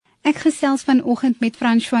Ek gesels vanoggend met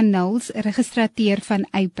Francois Knowles, registrateur van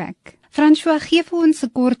APAC. Francois, gee vir ons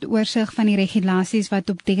 'n kort oorsig van die regulasies wat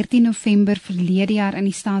op 13 November verlede jaar in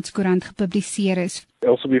die Staatskoerant gepubliseer is.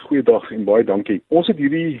 Elsabé, goeiedag en baie dankie. Ons het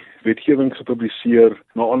hierdie wetgewing gepubliseer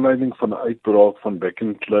na aanleiding van 'n uitbraak van Back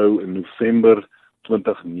and Claw in November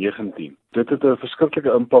 2019. Dit het 'n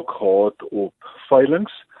verskriklike impak gehad op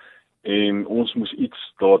veilings en ons moes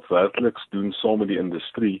iets daadwerkliks doen saam met die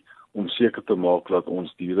industrie om seker te maak dat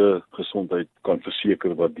ons dieregesondheid kan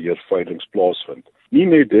verseker wat deur veilings plaasvind. Nie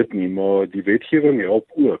net dit nie, maar die wetgewing help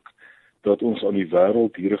ook dat ons aan die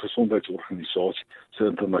Wêreld Dieregesondheidsorganisasie se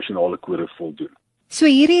internasionale kode voldoen. So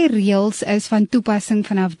hierdie reëls is van toepassing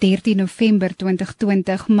vanaf 13 November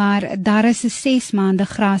 2020, maar daar is 'n 6 maande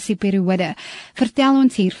grasieperiode. Vertel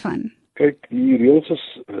ons hiervan. Kyk, die reëls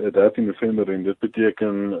is 13 November en dit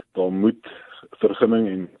beteken daar moet vergunning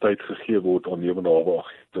en tyd gegee word aan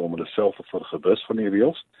lewendehawe-agente om hulle self te vergewis van die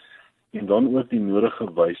reëls en dan ook die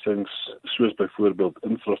nodige wysings soos byvoorbeeld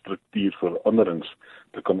infrastruktuurveranderings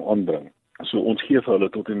te kan aanbring. So ons gee vir hulle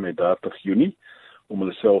tot en met 30 Junie om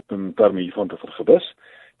hulle self in terme hiervan te vergewis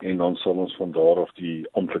en dan sal ons van daar af die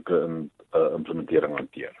amptelike implementering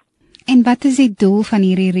hanteer. En wat is die doel van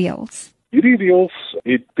hierdie reëls? Hierdie reëls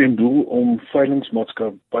het ten doel om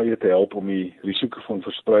veilingsmaatskappye te help om die risiko van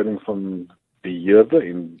verspreiding van beheerde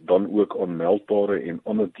en dan ook aanmeldbare en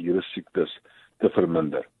ander dieresiektes te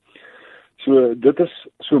verminder. So dit is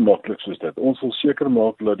so maklik soos dit. Ons wil seker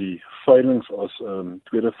maak dat die veilings as 'n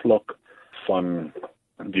tweede vlak van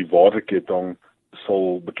die waardeketting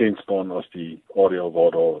sal bekend staan as die area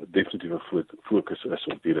waar daar definitiewe fokus is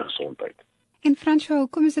op dieregesondheid. En Francois,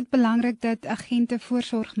 hoekom is dit belangrik dat agente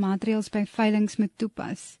voorsorgmaatreëls by veilings moet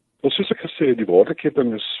toepas? Wel, soos ek gesê het, die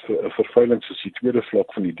waardeketting is vir veilings is die tweede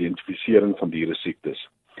vlak van identifisering van dieresiektes.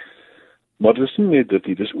 Maar dit is nie net dit,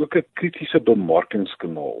 dit is ook 'n kritiese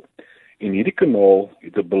bemarkingskanaal. En hierdie kanaal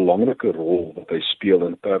het 'n belangrike rol wat hy speel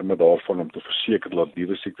in terme daarvan om te verseker dat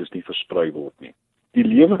dieresiektes nie versprei word nie. Die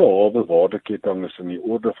lewende hawe waardeketting is in die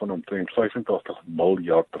orde van omtrent 85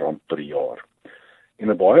 miljard rand per jaar. En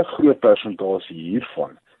 'n baie groot persentasie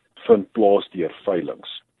hiervan vind plaas deur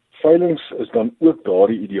veilings. Veilings is dan ook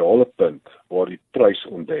daardie ideale punt waar die prys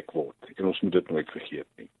ontdek word en ons moet dit nooit vergeet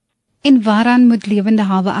nie. En waaraan moet lewende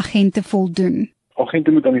hawe-agente voldoen?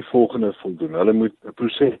 Agente moet aan die volgende voldoen. Hulle moet 'n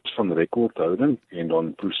proses van rekordhouding en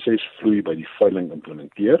dan prosesvloei by die veiling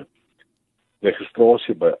implementeer.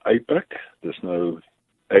 Registrasie by APAC, dis nou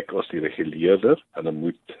ek as die reguleerder, hulle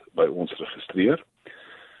moet by ons registreer.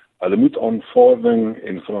 Hulle moet aanvaarding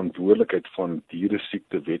en verantwoordelikheid van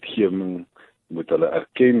dieresiekte wetgewing moet hulle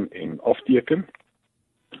erken en afteken.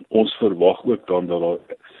 Ons verwag ook dan dat daar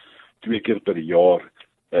 2 keer per jaar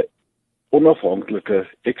 'n onafhanklike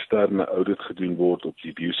eksterne audit gedoen word op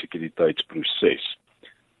die biosekuriteitsproses.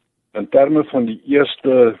 In terme van die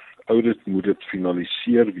eerste audit moet dit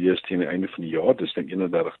finaliseer wees teen die einde van die jaar, dis dan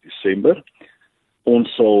 31 Desember.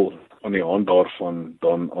 Ons sal aan die hand daarvan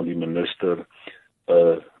dan aan die minister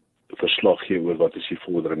verslag gee oor wat is die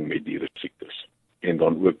vordering met dieresiektes en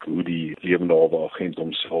dan ook hoe die lewende hawe-agent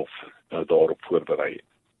homself daarop voorberei het.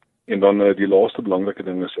 En dan die laaste belangrike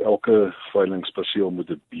ding is elke veilingsperseel moet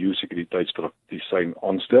 'n biosekuriteitspraktisyn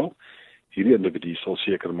aanstel. Hierdie individu sal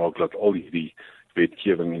seker maak dat al hierdie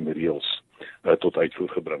wetgewing en reëls tot uitvoer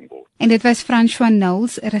gebring word. En dit was Francois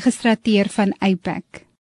Knowles, registrateur van APAC.